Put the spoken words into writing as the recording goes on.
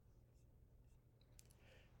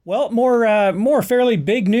Well, more fairly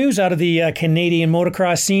big news out of the Canadian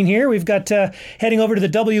motocross scene here. We've got heading over to the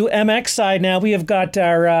WMX side now. We have got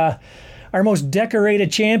our most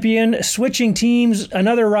decorated champion switching teams.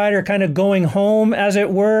 Another rider kind of going home, as it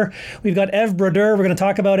were. We've got Eve Brodeur. We're going to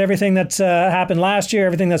talk about everything that's happened last year,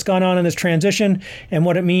 everything that's gone on in this transition, and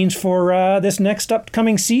what it means for this next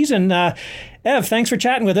upcoming season. Eve, thanks for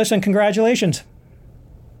chatting with us, and congratulations.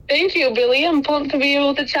 Thank you, Billy. I'm pumped to be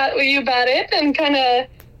able to chat with you about it and kind of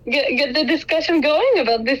get the discussion going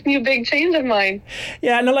about this new big change of mine.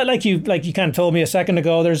 Yeah, no, like you kind of told me a second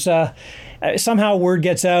ago, there's somehow word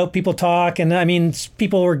gets out, people talk, and I mean,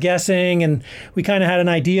 people were guessing, and we kind of had an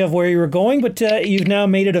idea of where you were going, but you've now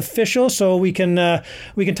made it official, so we can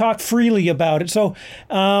talk freely about it. So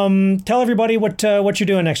tell everybody what you're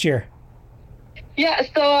doing next year. Yeah,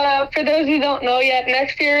 so for those who don't know yet,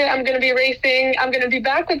 next year I'm going to be racing. I'm going to be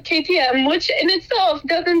back with KTM, which in itself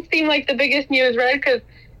doesn't seem like the biggest news, right? Because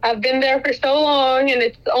I've been there for so long, and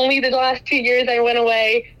it's only the last 2 years I went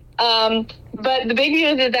away. But the big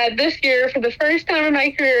news is that this year, for the first time in my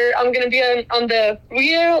career, I'm going to be on the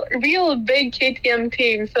real big KTM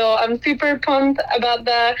team. So I'm super pumped about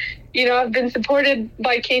that. You know, I've been supported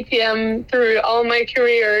by KTM through all my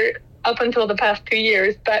career up until the past 2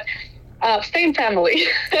 years, but same family.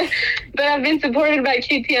 But I've been supported by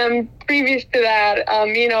KTM previous to that,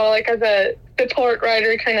 you know, like as a support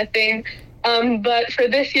rider kind of thing. But for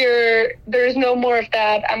this year, there's no more of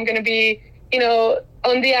that. I'm going to be, you know,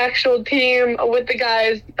 on the actual team with the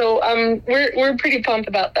guys. So we're pretty pumped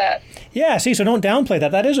about that. Yeah, see, so don't downplay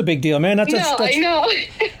that. That is a big deal, man. That's I know.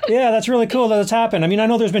 Yeah, that's really cool that it's happened. I mean, I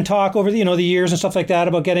know there's been talk over the years and stuff like that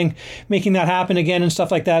about making that happen again and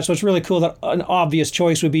stuff like that. So it's really cool that an obvious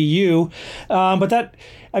choice would be you. But that,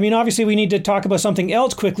 I mean, obviously we need to talk about something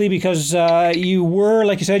else quickly because you were,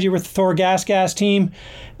 like you said, you were with the Thor Gas team,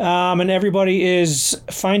 and everybody is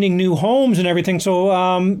finding new homes and everything.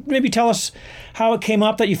 So maybe tell us how it came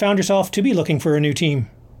up that you found yourself to be looking for a new team.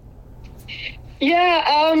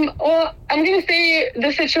 Yeah, well, I'm going to say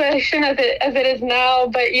the situation as it is now,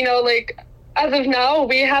 but, you know, like, as of now,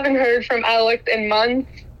 we haven't heard from Alex in months.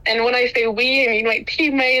 And when I say we, I mean my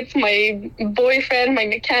teammates, my boyfriend, my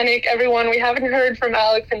mechanic, everyone. We haven't heard from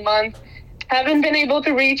Alex in months. Haven't been able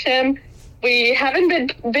to reach him. We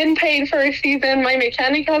haven't been paid for a season. My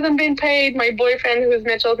mechanic hasn't been paid. My boyfriend, who is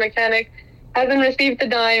Mitchell's mechanic, hasn't received a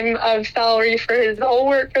dime of salary for his whole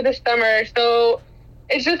work for the summer. So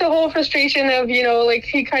it's just a whole frustration of, you know, like,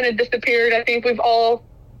 he kind of disappeared. I think we've all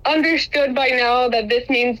understood by now that this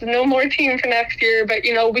means no more team for next year. But,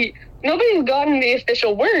 you know, nobody's gotten the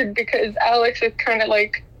official word because Alex has kind of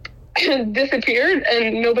like disappeared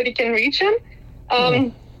and nobody can reach him.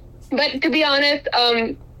 But to be honest,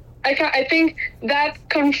 I think that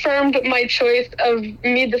confirmed my choice of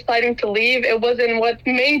me deciding to leave. It wasn't what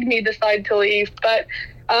made me decide to leave, but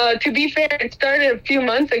to be fair, it started a few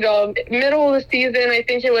months ago, middle of the season. I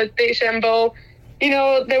think it was Deschambault. You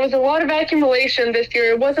know, there was a lot of accumulation this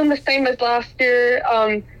year. It wasn't the same as last year.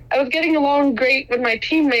 I was getting along great with my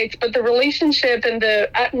teammates, but the relationship and the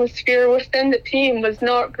atmosphere within the team was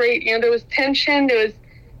not great. You know, there was tension, there was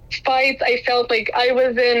fights. I felt like I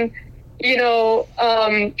wasn't, you know,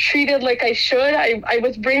 treated like I should. I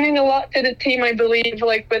was bringing a lot to the team, I believe,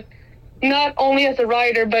 like with not only as a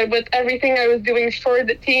rider, but with everything I was doing for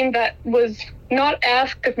the team that was not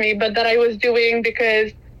asked of me, but that I was doing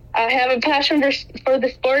because I have a passion for the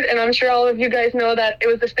sport, and I'm sure all of you guys know that it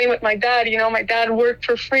was the same with my dad. You know, my dad worked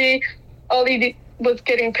for free. All he was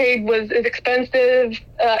getting paid was expenses.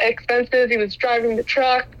 He was driving the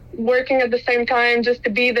truck, working at the same time just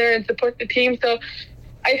to be there and support the team. So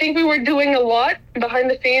I think we were doing a lot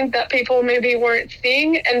behind the scenes that people maybe weren't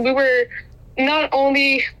seeing, and we were not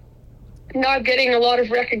only not getting a lot of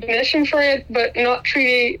recognition for it, but not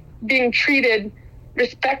being treated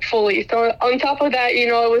respectfully. So on top of that, you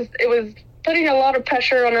know, it was putting a lot of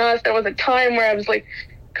pressure on us. There was a time where I was like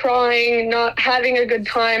crying, not having a good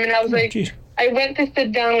time, and I was I went to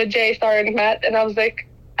sit down with Jay, Star, and Matt, and I was like,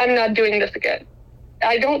 I'm not doing this again.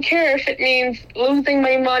 I don't care if it means losing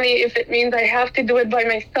my money, if it means I have to do it by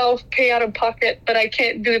myself, pay out of pocket, but I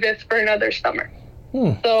can't do this for another summer.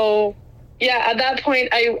 So yeah, at that point,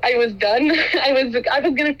 I was done. I was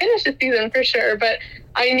going to finish the season for sure, but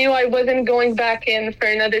I knew I wasn't going back in for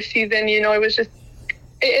another season. You know, it was just,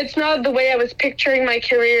 it's not the way I was picturing my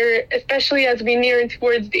career, especially as we near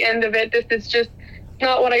towards the end of it. This is just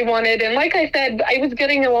not what I wanted. And like I said, I was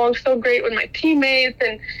getting along so great with my teammates,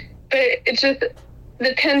 but it's just,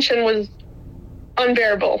 the tension was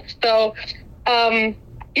unbearable. So,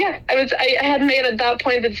 yeah, I had made at that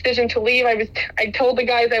point the decision to leave. I told the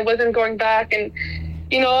guys I wasn't going back, and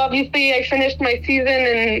obviously I finished my season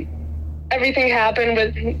and everything happened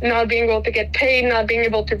with not being able to get paid, not being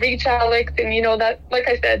able to reach Alex. And, that, like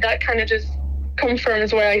I said, that kind of just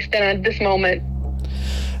confirms where I stand at this moment.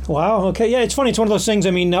 Wow. Okay. Yeah, it's funny. It's one of those things.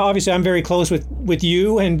 I mean, obviously, I'm very close with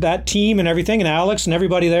you and that team and everything, and Alex and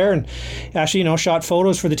everybody there, and actually, shot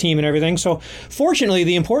photos for the team and everything. So, fortunately,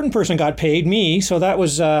 the important person got paid, me. So that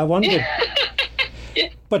was one good. Yeah.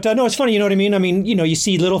 But no, it's funny. You know what I mean? I mean, you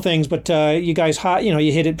see little things, but you guys,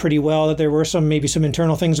 you hit it pretty well. That there were maybe some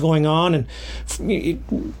internal things going on, and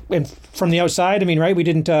from the outside, I mean, right? We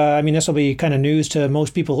didn't. I mean, this will be kind of news to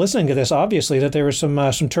most people listening to this. Obviously, that there was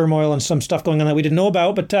some turmoil and some stuff going on that we didn't know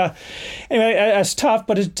about. But anyway, it's tough.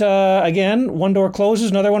 But it again, one door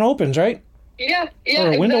closes, another one opens, right? Yeah,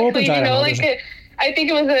 or a window opens. I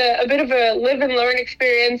think it was a bit of a live and learn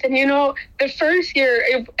experience. And, the first year,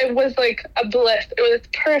 it was like a bliss. It was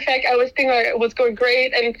perfect. I was thinking it was going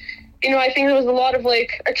great. And, I think there was a lot of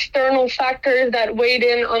external factors that weighed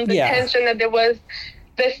in on the tension that there was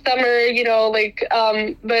this summer,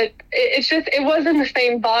 but it wasn't the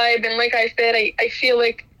same vibe. And like I said, I feel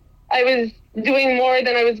like I was doing more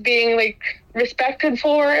than I was being respected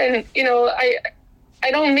for. And, I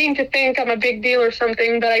don't mean to think I'm a big deal or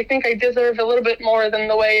something, but I think I deserve a little bit more than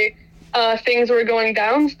the way things were going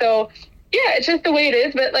down. So, yeah, it's just the way it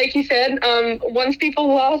is. But like you said, once people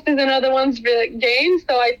lost is another one's gain.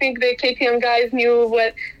 So I think the KTM guys knew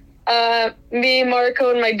what me, Marco,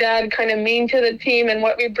 and my dad kind of mean to the team and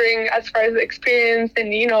what we bring as far as experience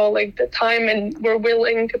and, the time and we're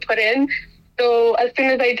willing to put in. So as soon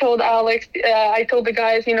as I told Alex, I told the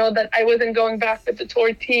guys, that I wasn't going back with the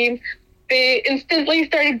tour team. They instantly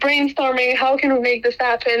started brainstorming, how can we make this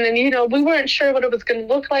happen? And, we weren't sure what it was going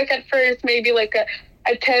to look like at first, maybe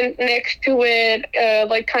a tent next to it,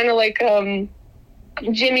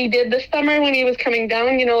 Jimmy did this summer when he was coming down,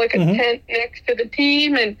 a tent next to the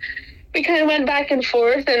team. And we kind of went back and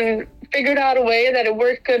forth and figured out a way that it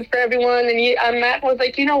worked good for everyone. And Matt was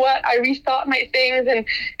like, you know what, I rethought my things. And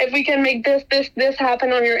if we can make this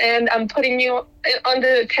happen on your end, I'm putting you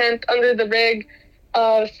under the tent, under the rig.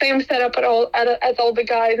 Same setup as all the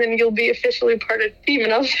guys, and you'll be officially part of the team.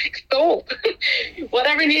 And I was like, sold.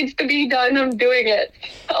 Whatever needs to be done, I'm doing it.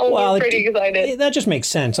 I'm pretty excited. That just makes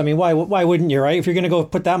sense. I mean, why wouldn't you, right? If you're going to go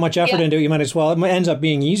put that much effort into it, you might as well. It ends up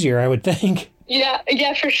being easier, I would think. Yeah,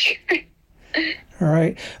 for sure. All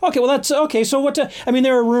right. Okay, well, that's okay. So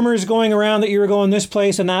there are rumors going around that you were going this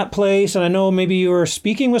place and that place, and I know maybe you were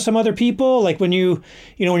speaking with some other people. Like when you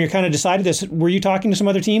kind of decided this, were you talking to some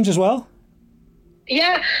other teams as well?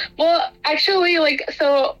 Yeah, well, actually,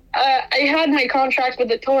 I had my contract with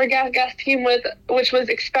the Tour Gas team which was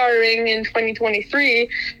expiring in 2023,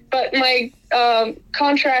 but my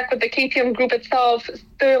contract with the KTM group itself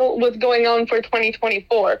still was going on for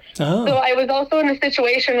 2024. Oh. So I was also in a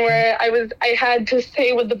situation where I had to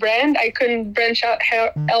stay with the brand. I couldn't branch out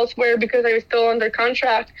elsewhere because I was still under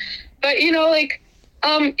contract. But,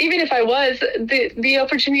 even if I was, the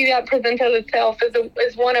opportunity that presented itself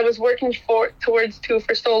is one I was working towards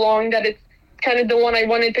for so long that it's kind of the one I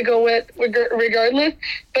wanted to go with regardless.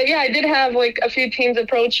 But yeah, I did have a few teams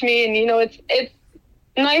approach me, and it's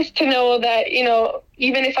nice to know that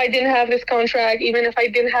even if I didn't have this contract, even if I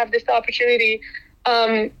didn't have this opportunity,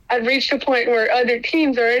 I've reached a point where other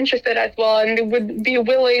teams are interested as well, and they would be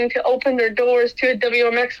willing to open their doors to a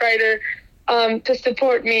WMX rider to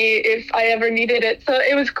support me if I ever needed it. So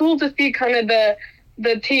it was cool to see kind of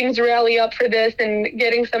the teams rally up for this and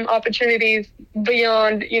getting some opportunities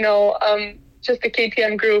beyond, just the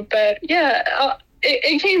KTM group. But yeah,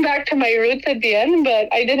 it came back to my roots at the end, but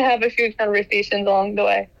I did have a few conversations along the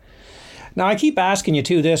way. Now, I keep asking you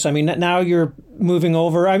too this. I mean, now you're moving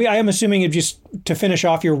over. I mean, I am assuming if just to finish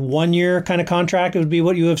off your 1 year kind of contract, it would be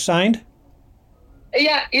what you have signed?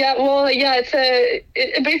 Yeah. Well, yeah,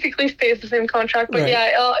 it basically stays the same contract, but right.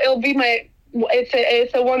 Yeah, it'll be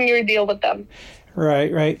it's a 1 year deal with them.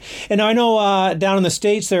 Right. And I know down in the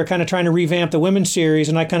States, they're kind of trying to revamp the women's series,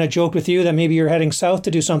 and I kind of joked with you that maybe you're heading south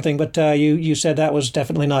to do something, but you said that was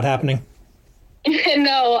definitely not happening.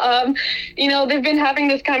 No, they've been having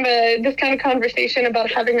this kind of conversation about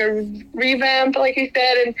having a revamp, like you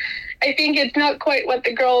said, and I think it's not quite what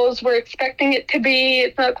the girls were expecting it to be.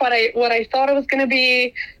 It's not quite what I thought it was going to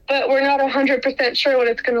be, but we're not 100% sure what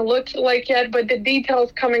it's going to look like yet. But the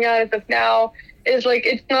details coming out as of now is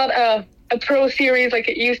it's not a pro series like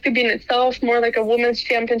it used to be in itself, more like a women's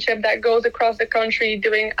championship that goes across the country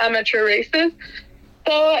doing amateur races.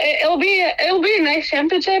 So it'll be a nice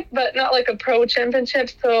championship, but not like a pro championship.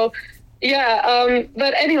 So yeah,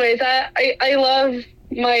 but anyways, I love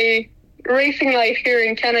my racing life here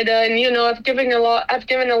in Canada, and I've given a lot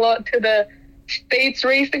to the states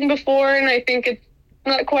racing before, and I think it's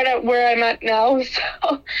not quite at where I'm at now.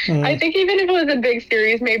 So I think even if it was a big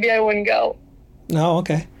series, maybe I wouldn't go. No,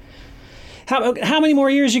 okay. How many more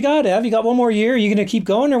years you got, Ev? You got one more year? Are you going to keep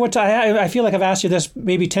going, or what? I feel like I've asked you this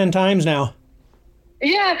maybe 10 times now.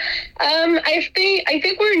 Yeah, I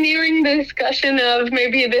think we're nearing the discussion of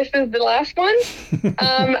maybe this is the last one.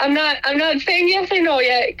 I'm not saying yes or no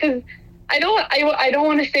yet, because I don't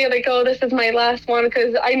want to say like, oh, this is my last one,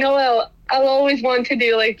 because I know I'll always want to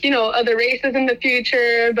do like, other races in the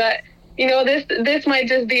future, but this might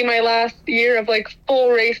just be my last year of like full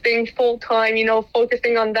racing, full time,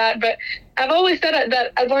 focusing on that. But I've always said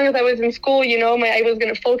that as long as I was in school, I was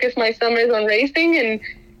going to focus my summers on racing, and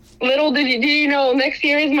little did you know, next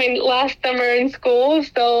year is my last summer in school.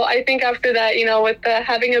 So I think after that, with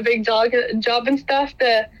having a big job and stuff,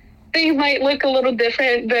 the things might look a little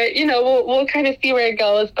different, but we'll kind of see where it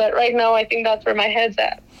goes. But right now, I think that's where my head's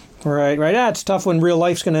at. Right. Yeah, it's tough when real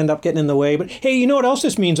life's going to end up getting in the way. But hey, you know what else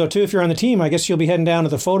this means, though, too? If you're on the team, I guess you'll be heading down to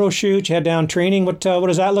the photo shoot. You head down training. What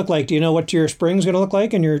does that look like? Do you know what your spring's going to look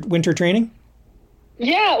like and your winter training?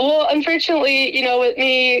 Yeah, well, unfortunately, with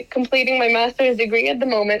me completing my master's degree at the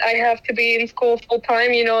moment, I have to be in school full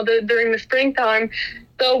time, during the springtime.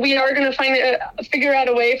 So we are going to figure out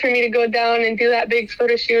a way for me to go down and do that big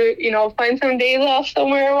photo shoot, find some days off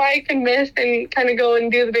somewhere where I can miss and kind of go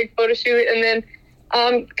and do the big photo shoot. And then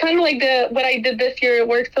kind of like what I did this year, it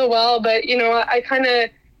worked so well, but, I kind of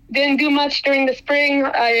didn't do much during the spring.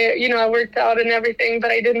 I worked out and everything, but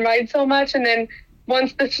I didn't ride so much. And then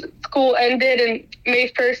once the school ended and May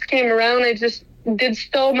 1st came around, I just did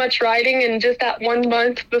so much riding in just that 1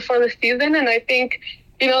 month before the season. And I think,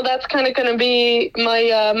 that's kind of going to be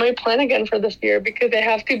my plan again for this year, because I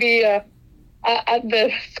have to be at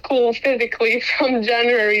the school physically from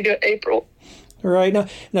January to April. Right. Now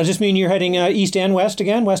does this mean you're heading east and west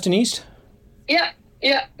again, west and east? Yeah,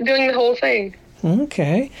 doing the whole thing.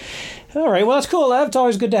 Okay. All right. Well, that's cool, Ev. It's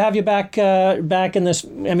always good to have you back in this.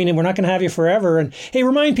 I mean, we're not going to have you forever. And hey,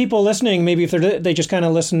 remind people listening, maybe if they just kind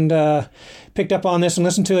of listened, picked up on this and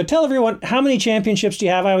listened to it, tell everyone, how many championships do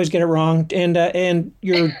you have? I always get it wrong. And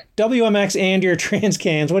your WMX and your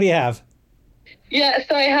Transcans, what do you have? Yeah,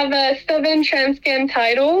 so I have 7 Transcan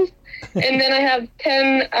titles. And then I have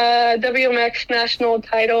 10 WMX national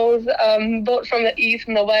titles, both from the East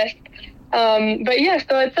and the West. But yeah,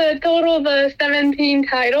 so it's a total of 17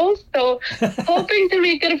 titles. So hoping to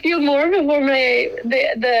make it a few more before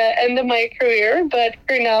the end of my career. But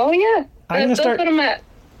for now, yeah, that's what I'm at.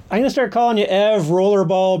 I'm going to start calling you Eve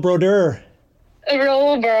Rollerball Brodeur. A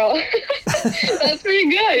rollerball. That's pretty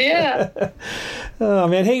good, yeah. Oh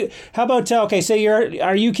man, hey, how about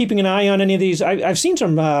are you keeping an eye on any of these? I've seen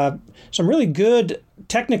some really good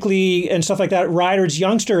technically and stuff like that riders,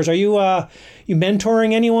 youngsters. Are you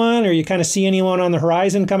mentoring anyone, or you kind of see anyone on the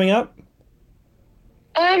horizon coming up?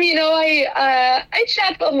 I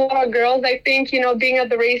chat with a lot of girls. I think, being at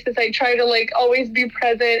the races, I try to always be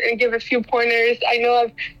present and give a few pointers. I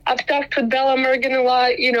know I've talked with Bella Morgan a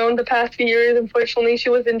lot, in the past few years. Unfortunately, she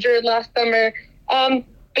was injured last summer. But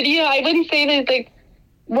I wouldn't say there's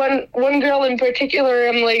one girl in particular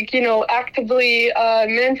I'm actively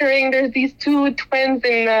mentoring. There's these 2 twins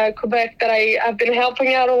in Quebec that I've been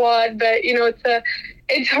helping out a lot, but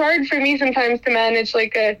it's hard for me sometimes to manage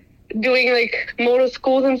doing moto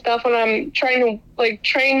schools and stuff when I'm trying to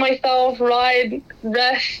train myself, ride,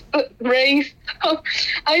 rest, race. So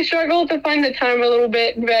I struggle to find the time a little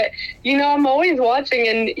bit, but I'm always watching.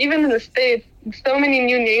 And even in the States, so many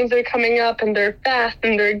new names are coming up, and they're fast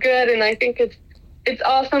and they're good, and I think it's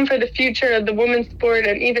awesome for the future of the women's sport,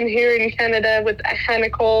 and even here in Canada with Hannah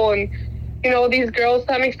Cole and these girls.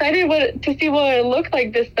 So I'm excited to see what it looks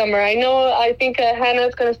like this summer. I think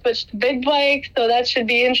Hannah's going to switch to big bikes, so that should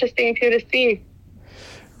be interesting too to see.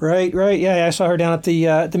 Right. Yeah, I saw her down at the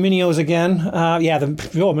Minios again.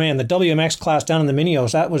 The WMX class down in the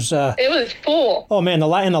Minios. That was it was full. Oh man, the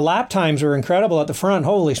lap times were incredible at the front.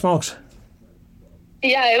 Holy smokes!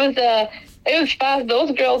 Yeah, it was fast.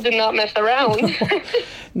 Those girls did not mess around.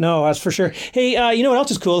 No, that's for sure. Hey, you know what else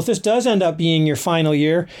is cool? If this does end up being your final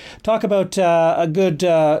year, talk about a good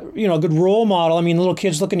role model. I mean, little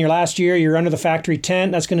kids looking your last year. You're under the factory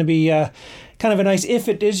tent. That's going to be kind of a nice. If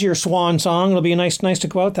it is your swan song, it'll be nice to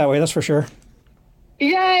go out that way. That's for sure.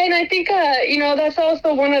 Yeah, and I think that's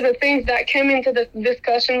also one of the things that came into this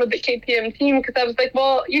discussion with the KTM team, because I was like,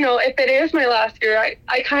 well, if it is my last year,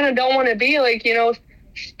 I kind of don't want to be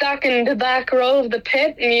stuck in the back row of the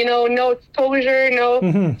pit and, no exposure,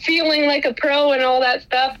 feeling like a pro and all that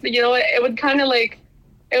stuff. It would be kind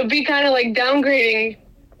of like downgrading,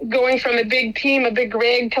 going from a big team, a big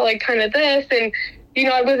rig to kind of this. And,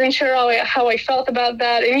 I wasn't sure how I felt about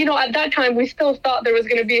that. And, at that time, we still thought there was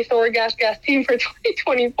going to be a Thor Gas team for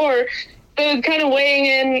 2024. So it was kind of weighing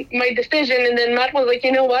in my decision. And then Matt was like,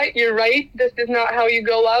 you know what, you're right. This is not how you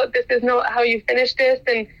go out. This is not how you finish this.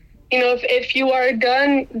 And, if you are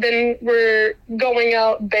done, then we're going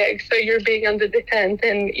out big. So you're being under the tent.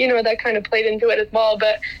 And, that kind of played into it as well.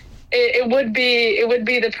 But it would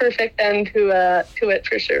be the perfect end to it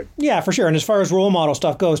for sure. Yeah, for sure. And as far as role model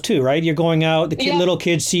stuff goes too, right? You're going out, little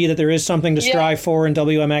kids see that there is something to strive for in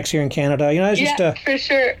WMX here in Canada. It's just for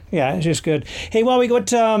sure. Yeah, it's just good. Hey, well, we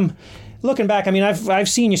got looking back, I mean, I've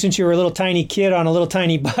seen you since you were a little tiny kid on a little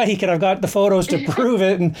tiny bike, and I've got the photos to prove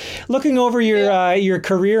it. And looking over your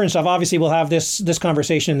career and stuff, obviously we'll have this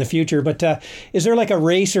conversation in the future. But is there like a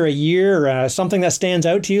race or a year or something that stands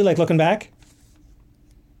out to you, like looking back?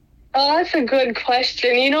 Oh, that's a good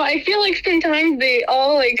question. I feel like sometimes they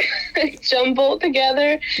all like jumble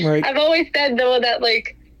together. Right. I've always said though that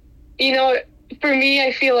for me,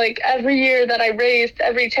 I feel like every year that I race,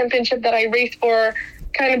 every championship that I race for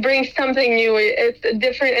kind of brings something new. It's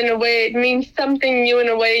different in a way. It means something new in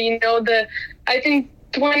a way. I think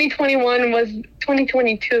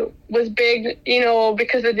 2022 was big,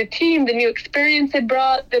 because of the team, the new experience it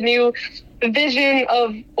brought, the new vision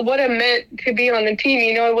of what it meant to be on the team.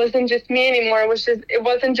 It wasn't just me anymore. It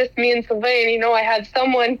wasn't just me and Sylvain. I had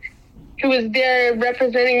someone who was there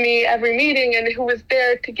representing me every meeting and who was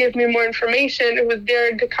there to give me more information, who was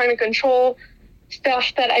there to kind of control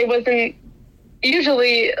stuff that I wasn't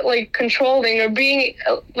usually like controlling or being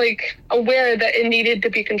like aware that it needed to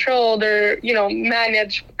be controlled or,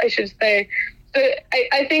 managed, I should say. So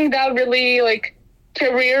I think that really, like,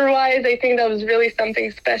 career-wise, I think that was really something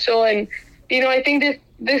special. And, I think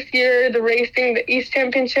this year, the racing, the East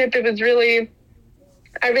Championship, I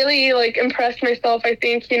really, like, impressed myself, I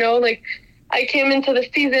think, I came into the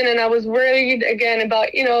season and I was worried again about,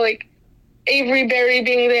 like, Avery Berry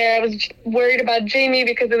being there. I was worried about Jamie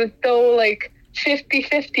because it was so, like,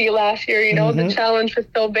 50-50 last year, the challenge was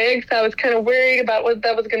so big. So I was kind of worried about what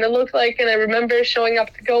that was going to look like. And I remember showing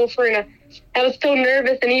up to Gopher and I was so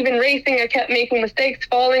nervous, and even racing, I kept making mistakes,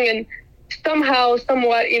 falling, and somehow,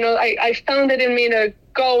 somewhat, I found it in me to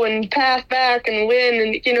go and pass back and win,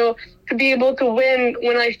 and, to be able to win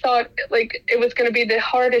when I thought, like, it was going to be the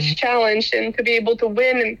hardest challenge, and to be able to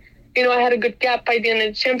win, and, I had a good gap by the end of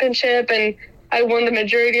the championship, and I won the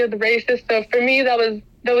majority of the races. So for me, that was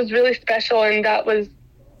really special, and that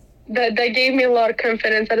gave me a lot of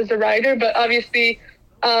confidence as a rider. But obviously,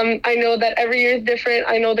 I know that every year is different.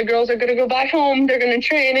 I know the girls are going to go back home. They're going to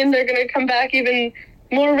train, and they're going to come back even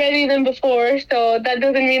more ready than before. So that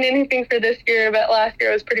doesn't mean anything for this year, but last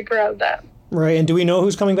year I was pretty proud of that. Right. And do we know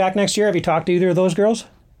who's coming back next year? Have you talked to either of those girls?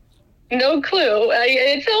 No clue.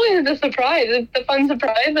 It's always a surprise. It's the fun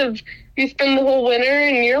surprise of you spend the whole winter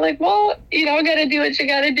and you're like, well, got to do what you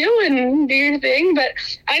got to do and do your thing. But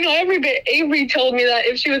I know Avery told me that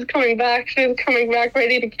if she was coming back, she was coming back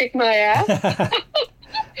ready to kick my ass.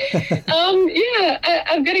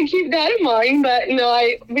 I'm going to keep that in mind. But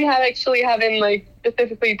we haven't like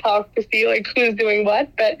specifically talked to see like who's doing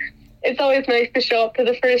what. But it's always nice to show up to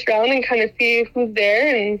the first round and kind of see who's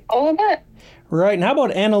there and all of that. Right. And how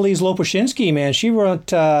about Annalise Lopushinsky, man? She went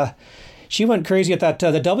crazy at that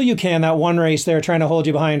the WCAN, that one race there, trying to hold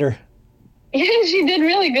you behind her. Yeah, she did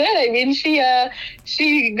really good. I mean, she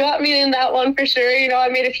got me in that one for sure. I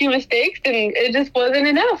made a few mistakes and it just wasn't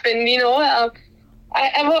enough. And,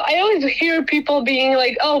 I always hear people being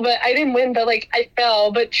like, oh, but I didn't win, but like I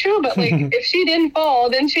fell. But true, but like if she didn't fall,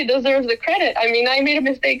 then she deserves the credit. I mean, I made a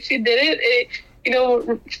mistake. She did it.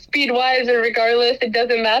 Speed-wise or regardless, it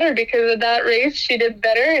doesn't matter because of that race. She did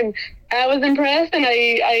better, and I was impressed, and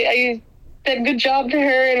I said good job to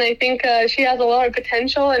her, and I think she has a lot of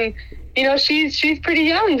potential, and, she's pretty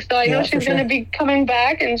young, so I know she's going to be coming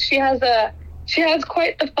back, and she has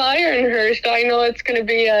quite the fire in her, so I know it's going to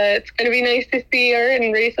be nice to see her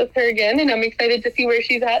and race with her again, and I'm excited to see where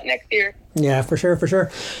she's at next year. Yeah, for sure.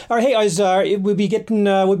 All right, hey, we'll be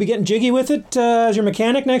getting jiggy with it as your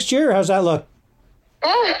mechanic next year. How's that look?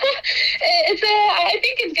 I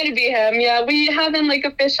think it's going to be him. Yeah, we haven't like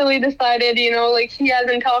officially decided, like he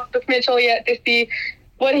hasn't talked with Mitchell yet to see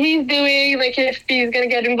what he's doing, like if he's going to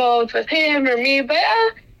get involved with him or me. But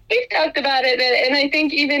we've talked about it. And I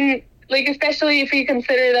think even like, especially if you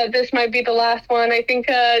consider that this might be the last one, I think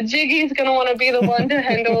Jiggy's going to want to be the one to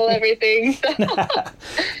handle everything. So.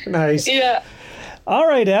 Nice. Yeah. All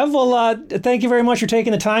right, Ev. Well, thank you very much for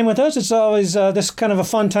taking the time with us. It's always this kind of a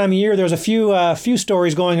fun time of year. There's a few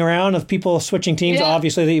stories going around of people switching teams,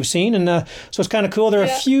 obviously, that you've seen. And so it's kind of cool. There are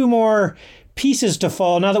a few more pieces to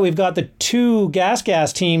fall now that we've got the two gas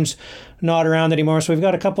teams not around anymore. So we've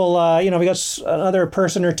got a couple, we got another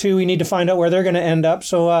person or two. We need to find out where they're going to end up.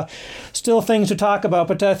 So still things to talk about.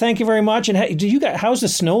 But thank you very much. And how's the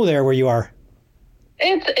snow there where you are?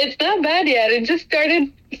 It's not bad yet. It just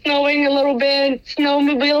started snowing a little bit.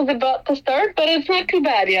 Snowmobile's about to start, but it's not too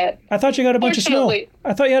bad yet. I thought you got a bunch of snow.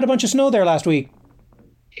 I thought you had a bunch of snow there last week.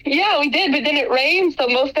 Yeah, we did, but then it rained, so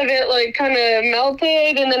most of it kind of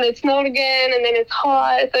melted, and then it snowed again, and then it's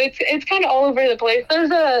hot. So it's kind of all over the place.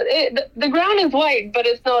 The ground is white, but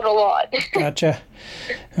it's not a lot. Gotcha.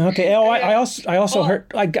 Okay. Oh, I also heard.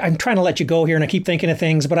 I'm trying to let you go here, and I keep thinking of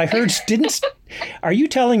things, but I heard Are you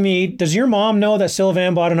telling me? Does your mom know that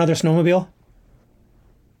Sylvain bought another snowmobile?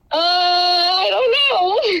 I don't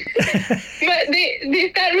know. But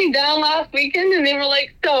they sat me down last weekend, and they were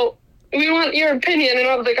like, "So, we want your opinion." And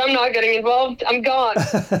I was like, "I'm not getting involved. I'm gone.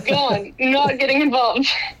 Not getting involved."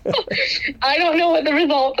 I don't know what the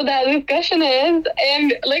result of that discussion is.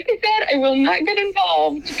 And like I said, I will not get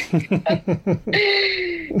involved.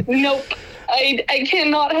 Nope. I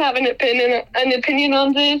cannot have an opinion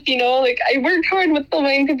on this. I worked hard with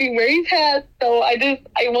Sylvain to be where he's at. So I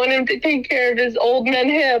want him to take care of his old man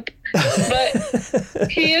hip. But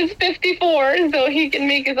he is 54, so he can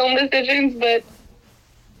make his own decisions. But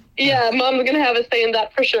yeah, Mom's gonna have a say in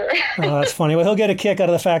that for sure. Oh, that's funny. Well, he'll get a kick out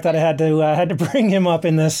of the fact that I had to bring him up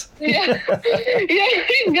in this. Yeah,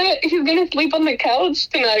 he's gonna sleep on the couch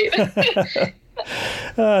tonight.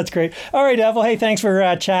 Oh, that's great. All right, Ev. Well, hey, thanks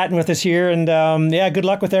for chatting with us here, and good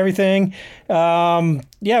luck with everything. When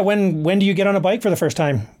do you get on a bike for the first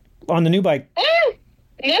time on the new bike?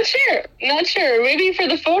 Not sure. Maybe for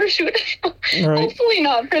the photo shoot. Right. Hopefully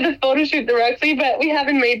not for the photo shoot directly, but we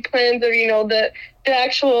haven't made plans of the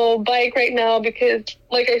actual bike right now because,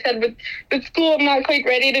 like I said, with school, I'm not quite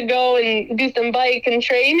ready to go and do some bike and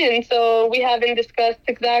train, and so we haven't discussed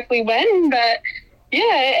exactly when. But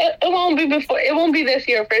yeah, it won't be before. It won't be this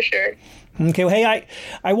year for sure. Okay, well, hey,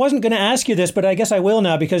 I wasn't going to ask you this, but I guess I will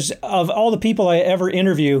now because of all the people I ever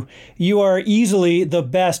interview, you are easily the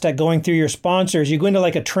best at going through your sponsors. You go into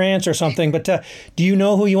like a trance or something, but do you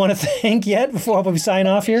know who you want to thank yet before we sign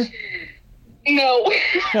off here? No.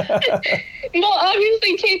 Well,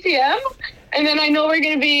 obviously KTM, and then I know we're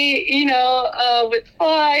going to be, with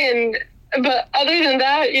Fly but other than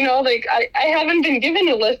that, I haven't been given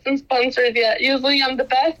a list of sponsors yet. Usually I'm the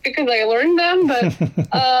best because I learned them, but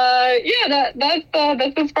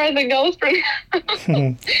that's as far as it goes for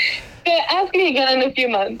now. Ask me again in a few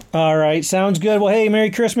months. All right, sounds good. Well, hey,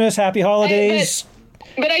 Merry Christmas, Happy Holidays.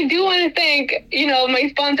 But I do want to thank, my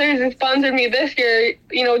sponsors who sponsored me this year,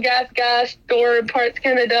 Gas, Door, Parts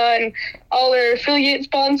Canada, and all our affiliate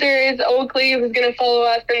sponsors, Oakley, who's going to follow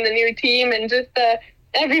us in the new team, and just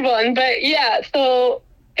everyone. But yeah, so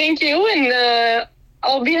thank you, and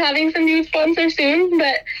I'll be having some new sponsors soon,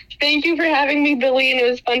 but thank you for having me, Billy, and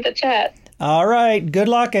it was fun to chat. All right, good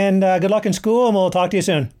luck, and good luck in school, and we'll talk to you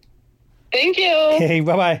soon. Thank you. Okay,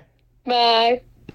 bye-bye. Bye.